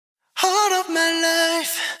of my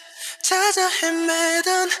life 찾아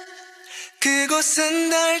헤매던 그곳은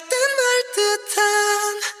날 듯 말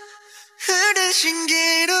듯한 흐린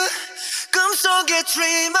신기루 꿈속의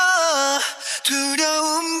dreamer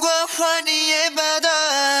두려움과 환희의 바다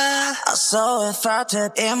I saw it, felt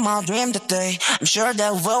it in my dream today. I'm sure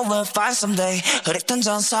that we'll find someday. 흐릿한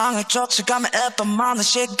전상을 쫓아가며 예쁜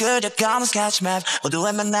하나씩 그려가는 sketchmap 모두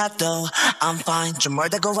헤매내도 I'm fine 좀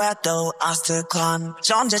멀다고 해도 I still climb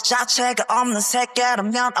존재 자체가 없는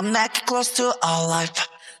세계라면 I'm naked close to all life.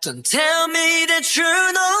 Don't tell me that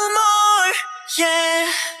you're no more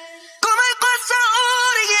yeah 꿈을 꿔서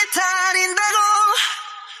우리의 달인다고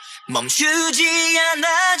멈추지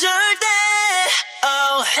않아 절대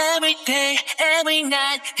Oh every day every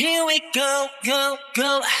night here we go go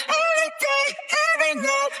go Every day every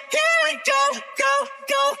night here we go go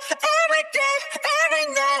go Every day every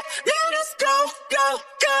night let us go go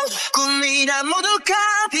go 꿈이란 모두가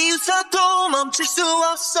비웃어도 멈출 수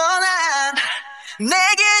없어 난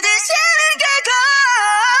내게 대신은 그걸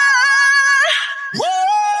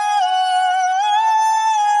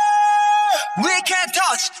We can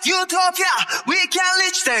touch Utopia We can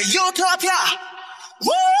reach the Utopia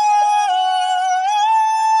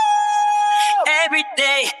Every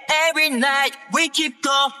day, every night We keep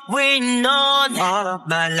going on All of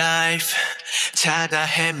my life 찾아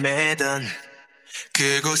헤매던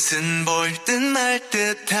그곳은 볼 듯 말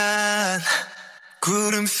듯한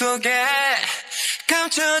구름 속에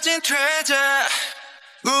감춰진 treasure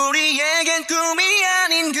우리에겐 꿈이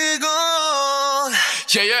아닌 그곳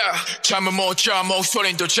Yeah yeah 잠을 못 자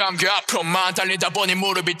목소린 또 잠겨 앞으로만 달리다 보니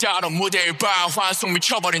무릎이 따로 무대 위봐 환속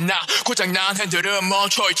미쳐버린 나 고장난 핸들은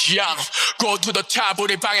멈춰있지 않아 Go to the top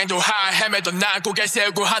우리 방향도 high 헤매던 난 고개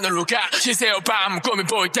세우고 하늘로 가 시세요 밤 꿈이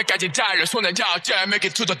보일 때까지 달려 손에 잡자 make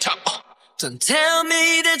it to the top Don't tell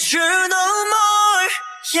me that you're no more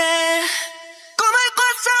yeah 꿈을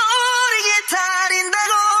꿔서 우리의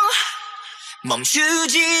달인다고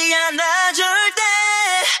멈추지 않아 절대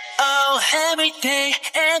Oh every day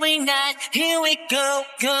every night here we go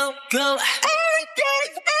go go Every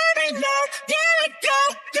day every night here we go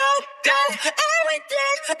go go Every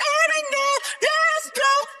day every night let's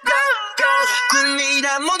go go go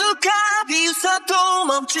꿈이란 모두가 비웃어도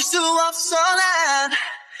멈출 수 없어 난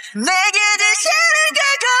내게 대신은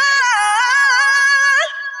그걸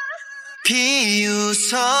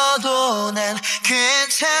비웃어도 난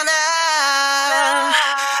괜찮아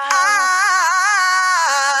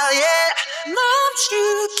yeah.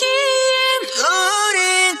 멈추기엔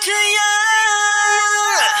우린 그냥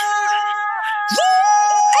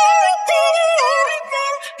Every day, every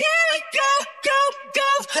night, here we go, go, go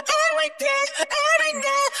Every day, every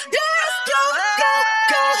night, let's go, go,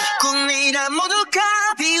 go 꿈이란 모두가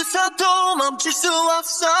비웃어도 멈출 수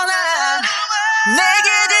없어 난 내게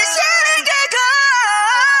대신은 그걸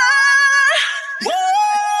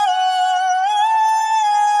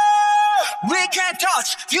We can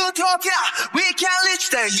touch Utopia We can reach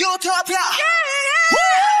the Utopia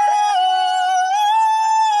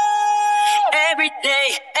Every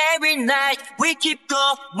day, every night We keep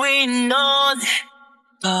going on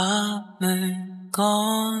밤을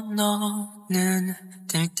건너는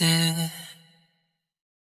들때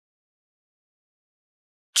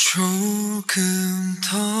조금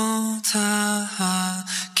더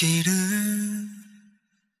닿기를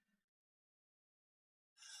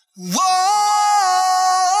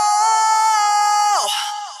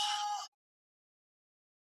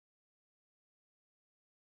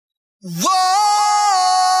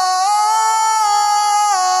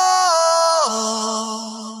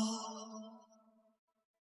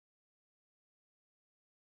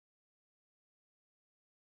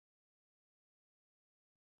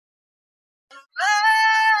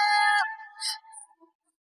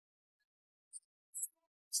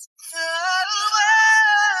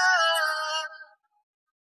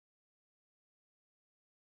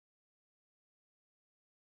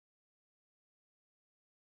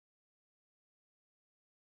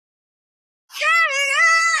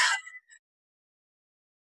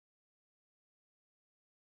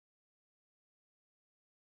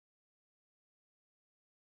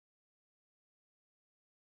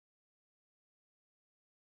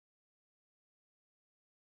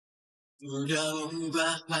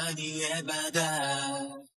두려움과 환희의 바다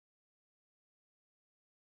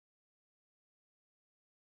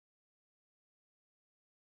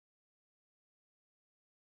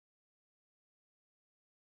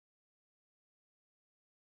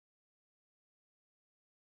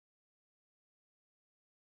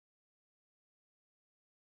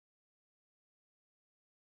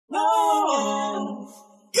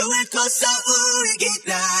꿈을 꿔서 우리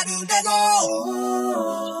기다린다고.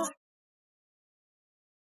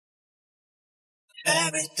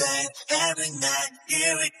 Every day, every night,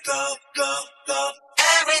 here we go, go, go.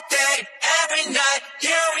 Every day, every night,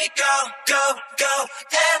 here we go, go, go.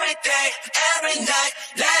 Every day, every night,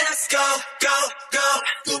 let us go, go, go.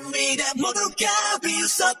 꿈이란 모두가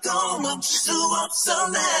비웃어도 멈출 수 없어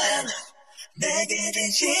난 내게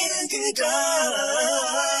진실은 그거.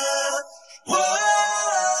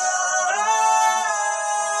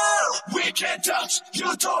 We can touch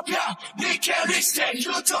Utopia, we can reach the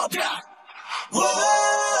Utopia.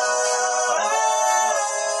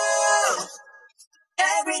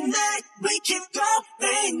 Every night we keep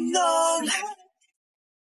going on.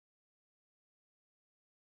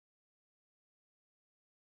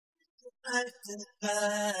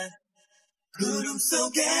 구름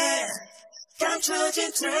속에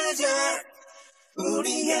감춰진 treasure.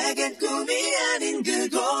 우리에겐 꿈이 아닌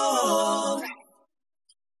그곳.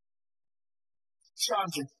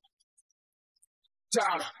 천지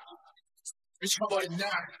따라 미쳐버린 날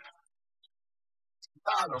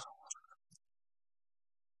따로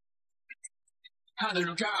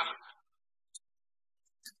하늘로 가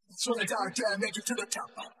손을 닿을 때 make it to the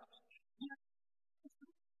top.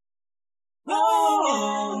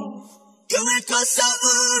 꿈을 꿔서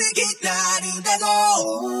우리 기다린다고.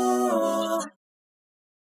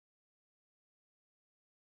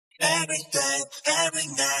 Every day, every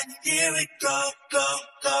night, here we go, go,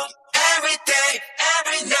 go. Every day,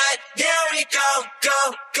 every night, here we go,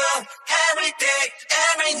 go, go. Every day,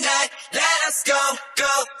 every night, let us go,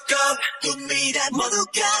 go, go. 꿈이란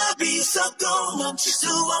모두가 비웃어도 멈출 수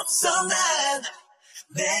없어 난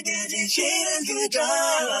내게 진실은 그거.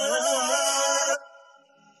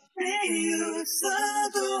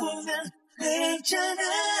 비웃어도 난 괜찮아.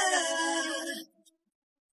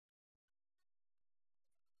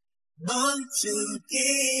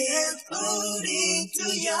 멈추기에 우리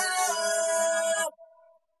두려.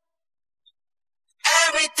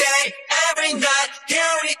 Every day, every night,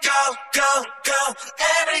 here we go, go, go.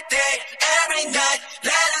 Every day, every night,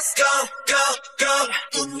 let us go, go, go.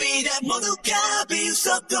 꿈이란 모두가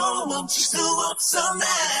비웃어도 멈출 수 없어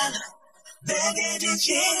난 내게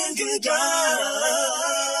진실은 그거.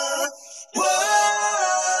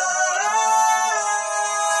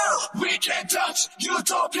 We can touch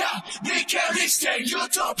Utopia, we can reach the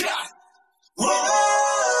Utopia.